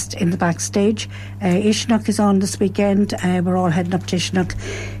all the best in the backstage. Ishnuk is on this weekend. We're all heading up to Ishnuk,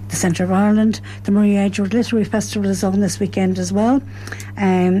 the centre of Ireland. The Maria Edgeworth Literary Festival is on this weekend as well.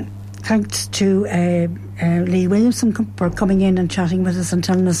 Thanks to Lee Williamson for coming in and chatting with us and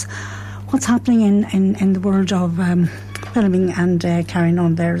telling us what's happening in the world of filming and carrying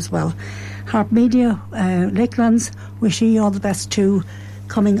on there as well. Harp Media, Lakelands, wishing you all the best too.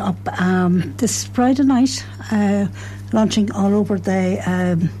 Coming up this Friday night, launching all over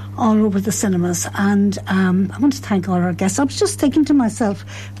the cinemas, and I want to thank all our guests. I was just thinking to myself,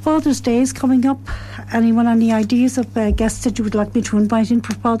 Father's Day is coming up. Anyone any ideas of guests that you would like me to invite in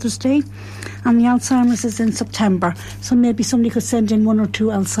for Father's Day? And the Alzheimer's is in September, so maybe somebody could send in 1 or 2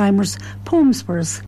 Alzheimer's poems for us.